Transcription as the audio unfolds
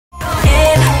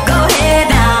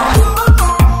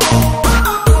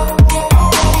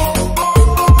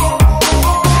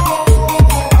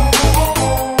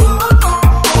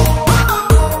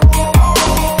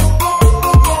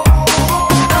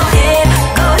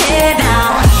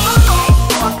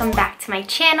my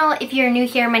channel. If you're new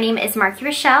here, my name is Marki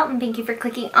Rochelle and thank you for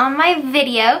clicking on my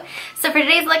video. So for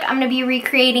today's look, I'm going to be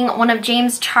recreating one of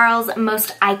James Charles'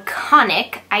 most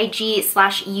iconic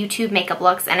IG/YouTube makeup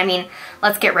looks. And I mean,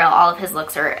 let's get real, all of his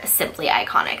looks are simply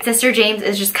iconic. Sister James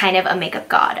is just kind of a makeup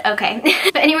god, okay?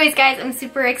 But anyways guys, I'm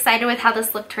super excited with how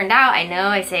this look turned out. I know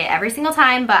I say it every single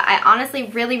time, but I honestly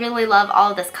really love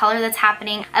all of this color that's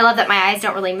happening. I love that my eyes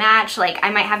don't really match. Like, I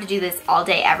might have to do this all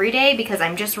day every day because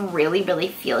I'm just really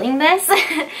feeling this.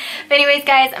 But anyways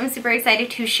guys, I'm super excited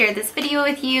to share this video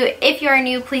with you. If you are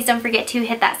new, please don't forget to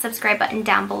hit that subscribe button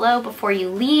down below before you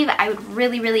leave. I would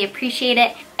really appreciate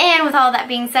it. And with all that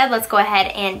being said, let's go ahead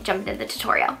and jump into the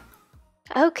tutorial.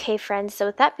 Okay friends, so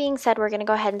with that being said, we're going to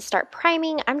go ahead and start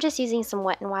priming. I'm just using some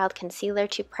Wet n Wild concealer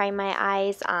to prime my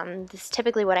eyes. This is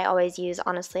typically what I always use.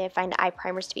 Honestly, I find eye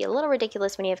primers to be a little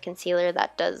ridiculous when you have concealer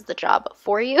that does the job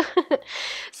for you.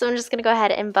 So I'm just going to go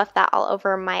ahead and buff that all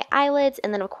over my eyelids,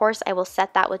 and then of course I will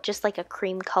set that with just like a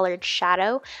cream colored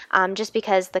shadow. Just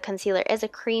because the concealer is a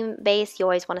cream base, you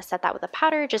always want to set that with a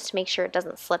powder just to make sure it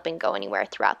doesn't slip and go anywhere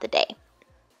throughout the day.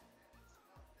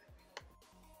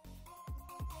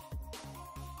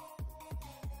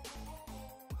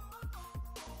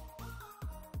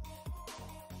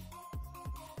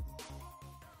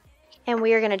 And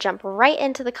we are going to jump right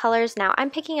into the colors. Now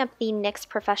I'm picking up the NYX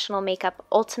Professional Makeup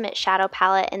Ultimate Shadow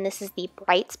Palette, and this is the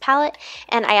Brights palette.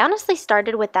 And I honestly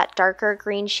started with that darker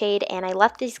green shade, and I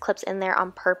left these clips in there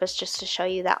on purpose just to show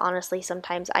you that honestly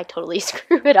sometimes I totally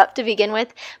screw it up to begin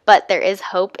with, but there is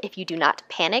hope if you do not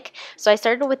panic. So I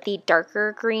started with the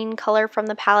darker green color from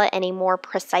the palette and a more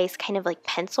precise kind of like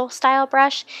pencil style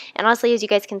brush. And honestly, as you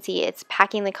guys can see, it's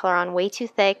packing the color on way too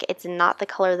thick. It's not the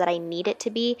color that I need it to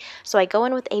be. So I go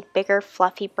in with a bigger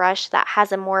fluffy brush that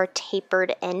has a more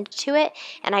tapered end to it,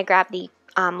 and I grab the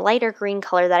lighter green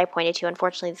color that I pointed to.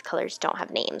 Unfortunately, these colors don't have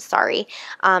names, sorry.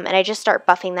 And I just start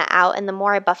buffing that out, and the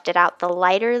more I buffed it out, the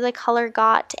lighter the color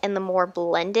got and the more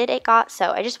blended it got.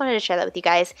 So I just wanted to share that with you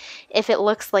guys. If it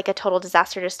looks like a total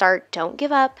disaster to start, don't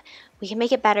give up. We can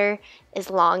make it better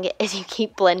as long as you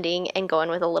keep blending and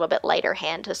going with a little bit lighter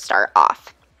hand to start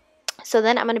off. So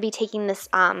then I'm going to be taking this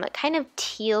kind of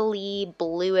tealy,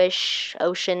 bluish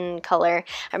ocean color.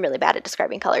 I'm really bad at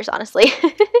describing colors, honestly.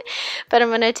 But I'm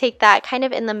going to take that kind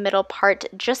of in the middle part,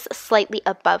 just slightly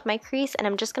above my crease. And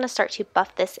I'm just going to start to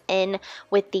buff this in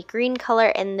with the green color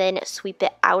and then sweep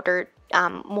it outer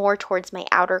more towards my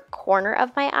outer corner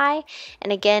of my eye.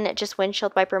 And again, just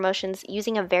windshield wiper motions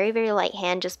using a very light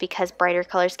hand just because brighter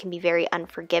colors can be very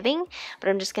unforgiving. But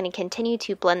I'm just going to continue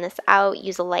to blend this out,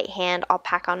 use a light hand. I'll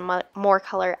pack on more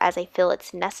color as I feel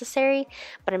it's necessary,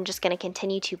 but I'm just going to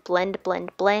continue to blend.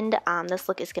 This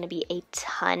look is going to be a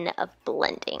ton of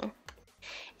blending.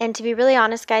 And to be really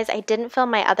honest guys, I didn't film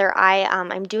my other eye.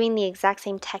 I'm doing the exact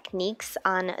same techniques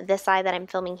on this eye that I'm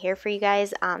filming here for you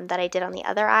guys that I did on the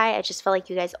other eye. I just feel like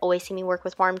you guys always see me work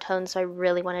with warm tones, so I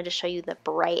really wanted to show you the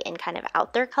bright and kind of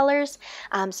out there colors.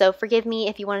 So forgive me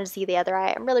if you wanted to see the other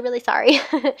eye. I'm really sorry.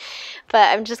 But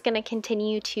I'm just going to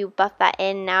continue to buff that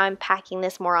in. Now I'm packing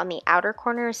this more on the outer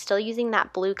corner, still using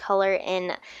that blue color,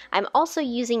 and I'm also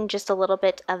using just a little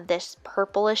bit of this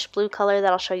purplish blue color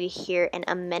that I'll show you here in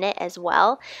a minute as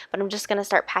well. But I'm just going to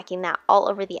start packing that all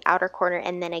over the outer corner,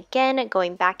 and then again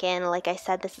going back in. Like I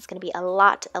said, this is going to be a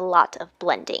lot of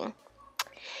blending.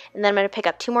 And then I'm going to pick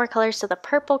up two more colors, so the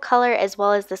purple color as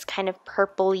well as this kind of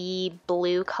purpley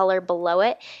blue color below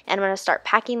it. And I'm going to start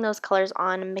packing those colors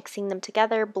on, mixing them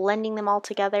together, blending them all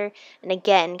together. And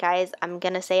again, guys, I'm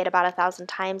going to say it about 1,000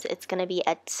 times, it's going to be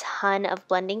a ton of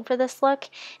blending for this look,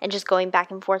 and just going back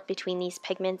and forth between these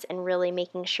pigments and really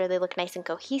making sure they look nice and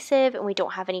cohesive and we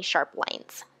don't have any sharp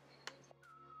lines.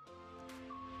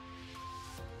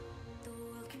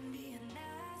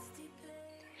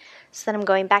 So then I'm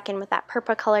going back in with that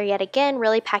purple color yet again,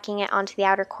 really packing it onto the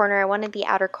outer corner. I wanted the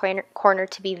outer corner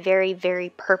to be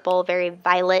very purple, very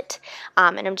violet.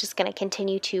 And I'm just going to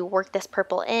continue to work this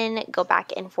purple in, go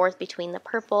back and forth between the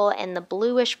purple and the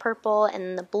bluish purple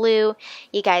and the blue.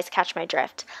 You guys catch my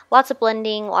drift. Lots of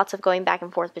blending, lots of going back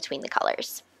and forth between the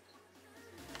colors.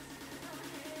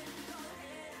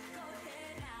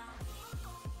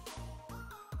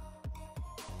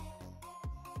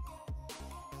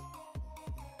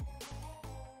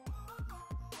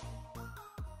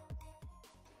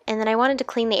 And then I wanted to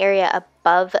clean the area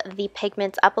above the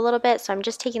pigments up a little bit, so I'm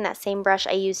just taking that same brush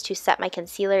I used to set my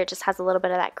concealer. It just has a little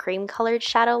bit of that cream colored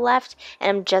shadow left, and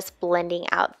I'm just blending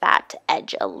out that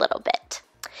edge a little bit.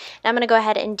 Now I'm going to go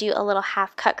ahead and do a little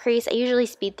half cut crease. I usually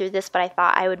speed through this, but I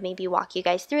thought I would maybe walk you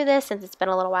guys through this since it's been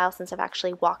a little while since I've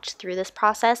actually walked through this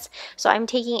process. So I'm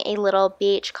taking a little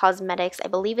BH Cosmetics, I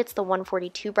believe it's the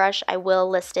 142 brush. I will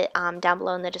list it down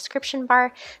below in the description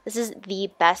bar. This is the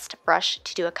best brush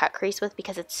to do a cut crease with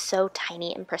because it's so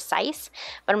tiny and precise.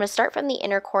 But I'm going to start from the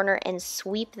inner corner and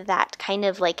sweep that kind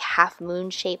of like half moon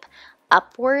shape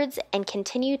upwards and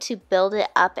continue to build it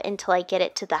up until I get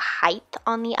it to the height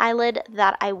on the eyelid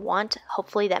that I want.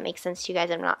 Hopefully that makes sense to you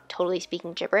guys. I'm not totally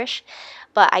speaking gibberish,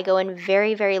 but I go in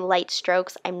very, very light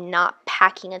strokes. I'm not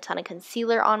packing a ton of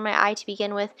concealer on my eye to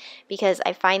begin with because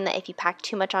I find that if you pack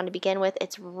too much on to begin with,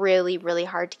 it's really, really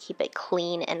hard to keep it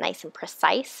clean and nice and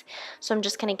precise. So I'm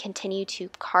just going to continue to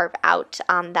carve out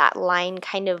that line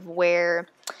kind of where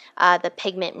the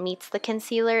pigment meets the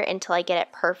concealer until I get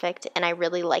it perfect and I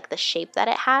really like the shape that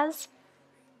it has.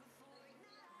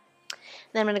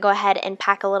 Then I'm going to go ahead and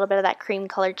pack a little bit of that cream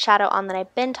colored shadow on that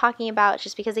I've been talking about,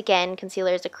 just because again,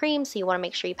 concealer is a cream, so you want to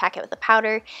make sure you pack it with a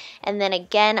powder. And then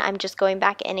again, I'm just going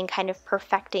back in and kind of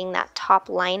perfecting that top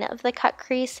line of the cut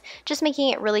crease, just making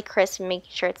it really crisp and making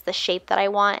sure it's the shape that I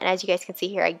want. And as you guys can see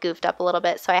here, I goofed up a little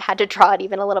bit, so I had to draw it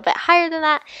even a little bit higher than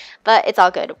that, but it's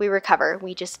all good. We recover.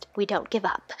 We don't give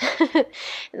up.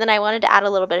 And then I wanted to add a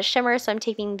little bit of shimmer, so I'm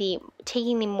taking the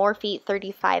Morphe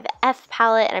 35F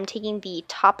palette, and I'm taking the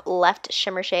top left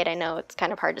shimmer shade. I know it's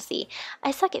kind of hard to see. I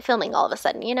suck at filming all of a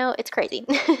sudden, you know, it's crazy.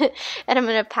 And I'm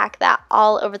going to pack that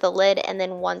all over the lid, and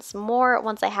then once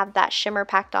I have that shimmer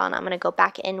packed on, I'm going to go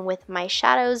back in with my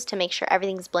shadows to make sure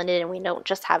everything's blended and we don't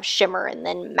just have shimmer and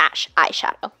then matte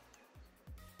eyeshadow.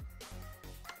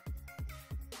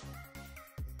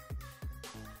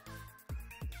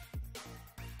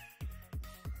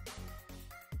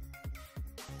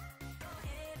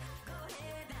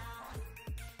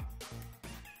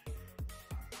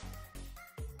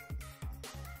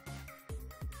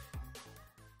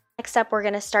 Next up, we're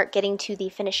going to start getting to the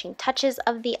finishing touches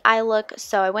of the eye look.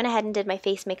 So I went ahead and did my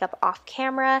face makeup off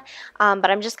camera, but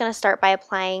I'm just going to start by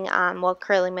applying,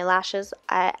 curling my lashes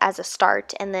as a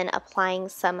start, and then applying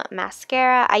some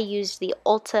mascara. I used the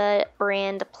Ulta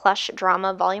brand Plush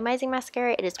Drama Volumizing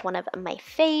Mascara. It is one of my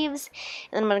faves.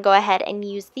 And then I'm going to go ahead and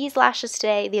use these lashes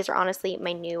today. These are honestly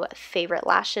my new favorite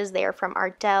lashes. They are from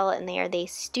Ardell, and they are the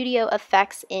Studio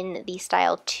Effects in the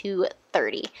style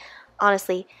 230.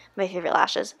 Honestly, my favorite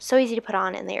lashes. So easy to put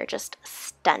on, and they are just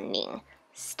stunning.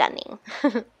 Stunning.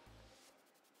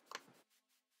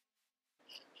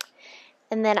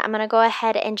 And then I'm going to go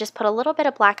ahead and just put a little bit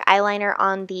of black eyeliner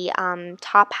on the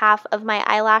top half of my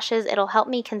eyelashes. It'll help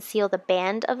me conceal the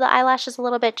band of the eyelashes a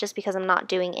little bit, just because I'm not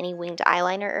doing any winged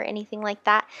eyeliner or anything like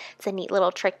that. It's a neat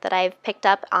little trick that I've picked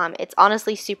up. It's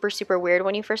honestly super, super weird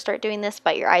when you first start doing this,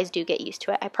 but your eyes do get used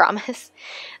to it, I promise.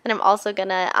 Then I'm also going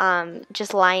to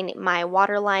just line my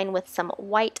waterline with some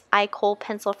white eye Kohl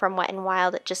pencil from Wet n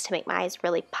Wild, just to make my eyes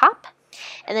really pop.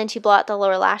 And then to blow out the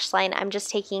lower lash line, I'm just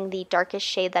taking the darkest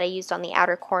shade that I used on the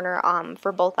outer corner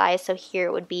for both eyes. So here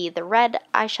it would be the red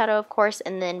eyeshadow, of course,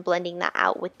 and then blending that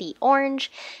out with the orange.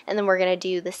 And then we're going to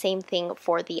do the same thing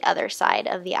for the other side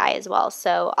of the eye as well.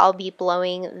 So I'll be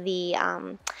blowing the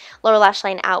lower lash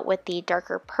line out with the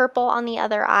darker purple on the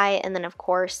other eye, and then of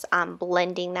course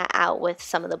blending that out with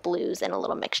some of the blues and a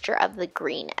little mixture of the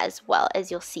green as well,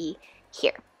 as you'll see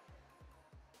here.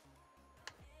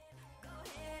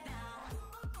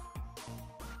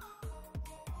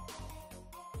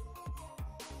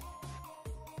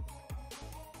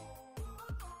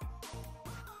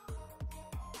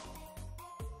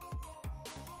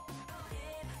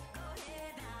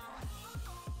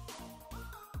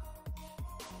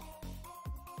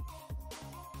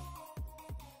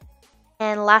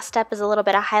 And last step is a little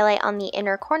bit of highlight on the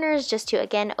inner corners, just to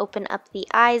again open up the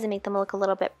eyes and make them look a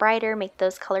little bit brighter, make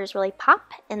those colors really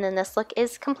pop, and then this look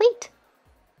is complete.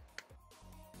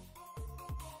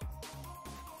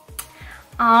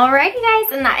 Alrighty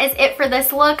guys, and that is it for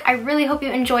this look. I really hope you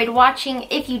enjoyed watching.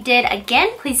 If you did, again,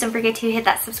 please don't forget to hit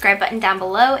that subscribe button down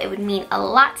below. It would mean a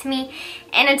lot to me.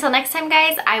 And until next time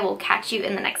guys, I will catch you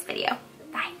in the next video.